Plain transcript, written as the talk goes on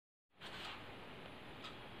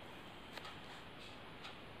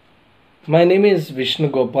My name is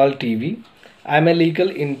Vishnu Gopal T V. I am a legal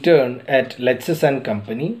intern at LEXIS and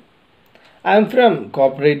Company. I am from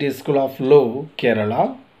Corporate School of Law,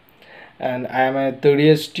 Kerala, and I am a third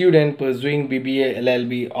year student pursuing BBA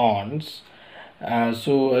LLB Honors.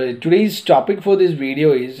 Today's topic for this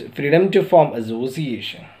video is freedom to form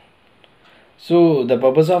association. So the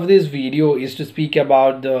purpose of this video is to speak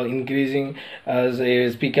about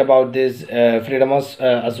the speak about this freedom of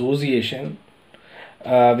association,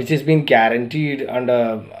 which has been guaranteed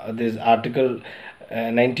under this article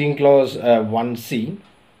 19 clause 1c.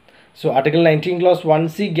 So article 19 clause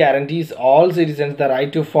 1c guarantees all citizens the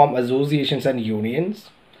right to form associations and unions.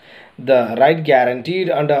 The right guaranteed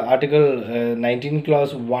under article 19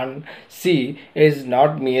 clause 1c is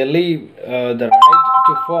not merely the right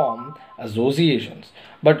to form associations,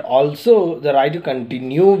 but also the right to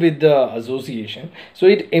continue with the association. So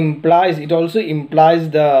it also implies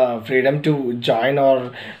the freedom to join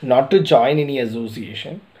or not to join any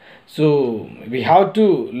association. So we have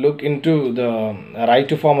to look into the right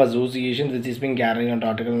to form associations, which is being guaranteed under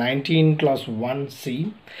Article 19 Clause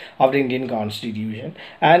 1c of the Indian Constitution,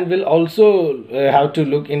 and we'll also have to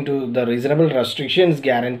look into the reasonable restrictions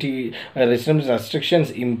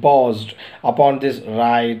imposed upon this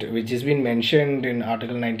right, which has been mentioned in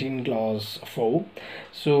Article 19 Clause 4.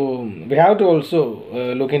 So we have to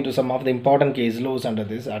also look into some of the important case laws under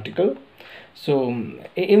this article. So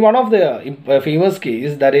in one of the famous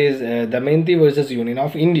case, that is Damayanti versus Union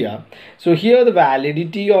of India. So here the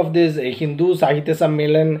validity of this Hindu Sahitya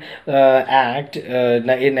Sammelan Act in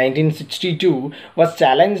 1962 was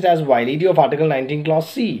challenged as violative of Article 19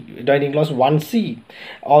 Clause 1c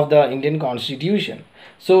of the Indian Constitution.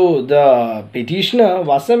 So the petitioner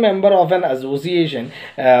was a member of an association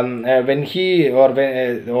when he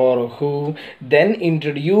or who then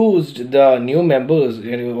introduced the new members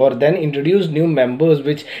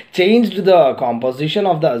which changed the composition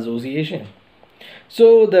of the association.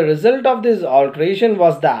 So the result of this alteration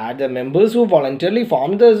was that the members who voluntarily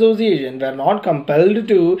formed the association were not compelled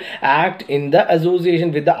to act in the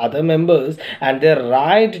association with the other members, and their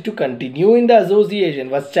right to continue in the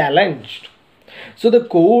association was challenged. So the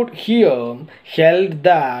court here held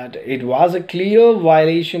that it was a clear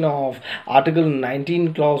violation of Article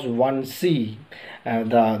 19 Clause 1c,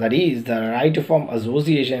 that is the right to form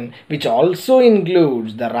association, which also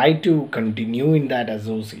includes the right to continue in that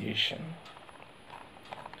association.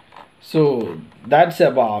 So that's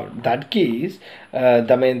about that case,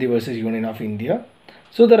 Damayanti versus Union of India.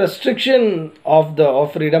 So the restriction of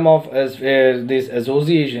freedom of this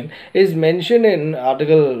association is mentioned in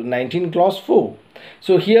Article 19 Clause 4.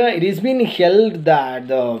 So here it is been held that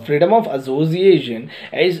the freedom of association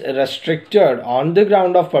is restricted on the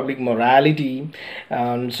ground of public morality,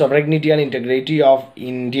 sovereignty and integrity of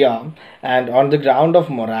India, and on the ground of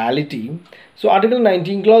morality. So Article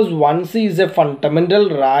 19 Clause 1c is a fundamental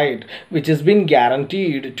right which has been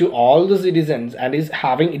guaranteed to all the citizens and is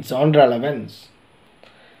having its own relevance.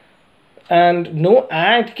 And no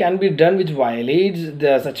act can be done which violates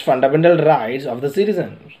such fundamental rights of the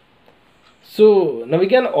citizens. So now we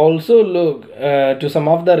can also look to some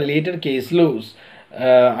of the related case laws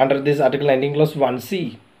under this Article 19 Clause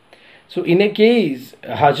 1c. So in a case,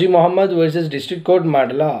 Haji Muhammad versus District Court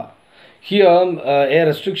Madla, here a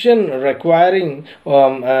restriction requiring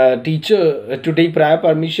a teacher to take prior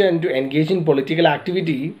permission to engage in political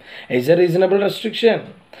activity is a reasonable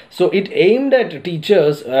restriction. So it aimed at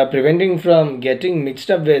teachers preventing from getting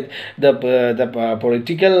mixed up with the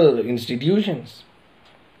political institutions.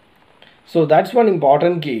 So that's one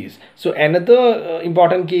important case. So another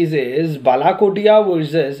important case is Balakotia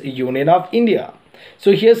versus Union of India.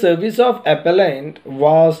 So here service of appellant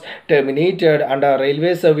was terminated under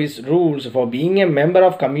railway service rules for being a member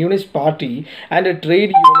of Communist Party and a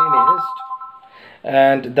trade unionist,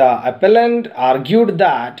 and the appellant argued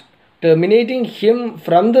that terminating him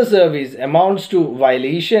from the service amounts to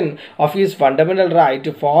violation of his fundamental right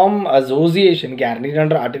to form association guaranteed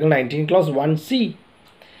under Article 19 Clause 1c.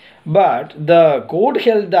 But the court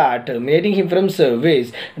held that terminating him from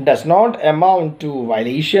service does not amount to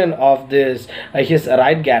violation of this his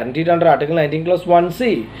right guaranteed under Article 19 Clause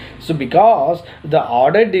 1c. So because the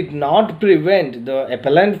order did not prevent the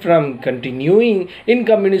appellant from continuing in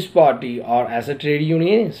Communist Party or as a trade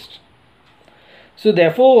unionist. So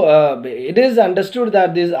therefore, it is understood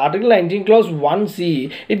that this Article 19 Clause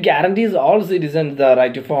 1c, it guarantees all citizens the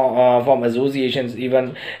right to form associations,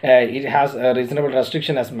 even it has a reasonable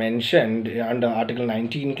restriction as mentioned under Article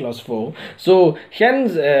 19 Clause 4. So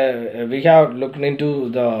hence, we have looked into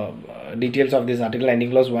the details of this Article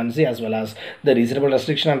 19 Clause 1c as well as the reasonable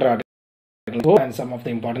restriction under Article 4 and some of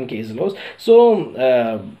the important case laws.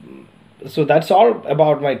 So So that's all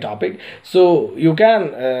about my topic. So you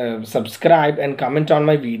can subscribe and comment on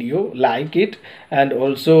my video, like it, and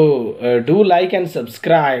also do like and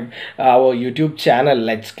subscribe our YouTube channel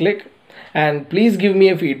Lexcliq. And please give me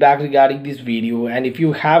a feedback regarding this video, and if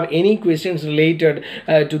you have any questions related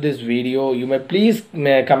to this video, you may please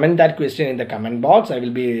comment that question in the comment box. I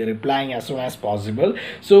will be replying as soon as possible.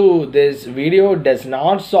 So this video does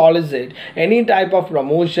not solicit any type of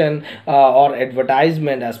promotion or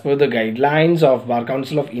advertisement as per the guidelines of Bar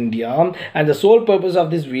Council of India, and the sole purpose of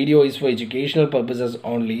this video is for educational purposes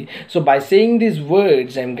only. So by saying these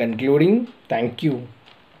words, I am concluding. Thank you.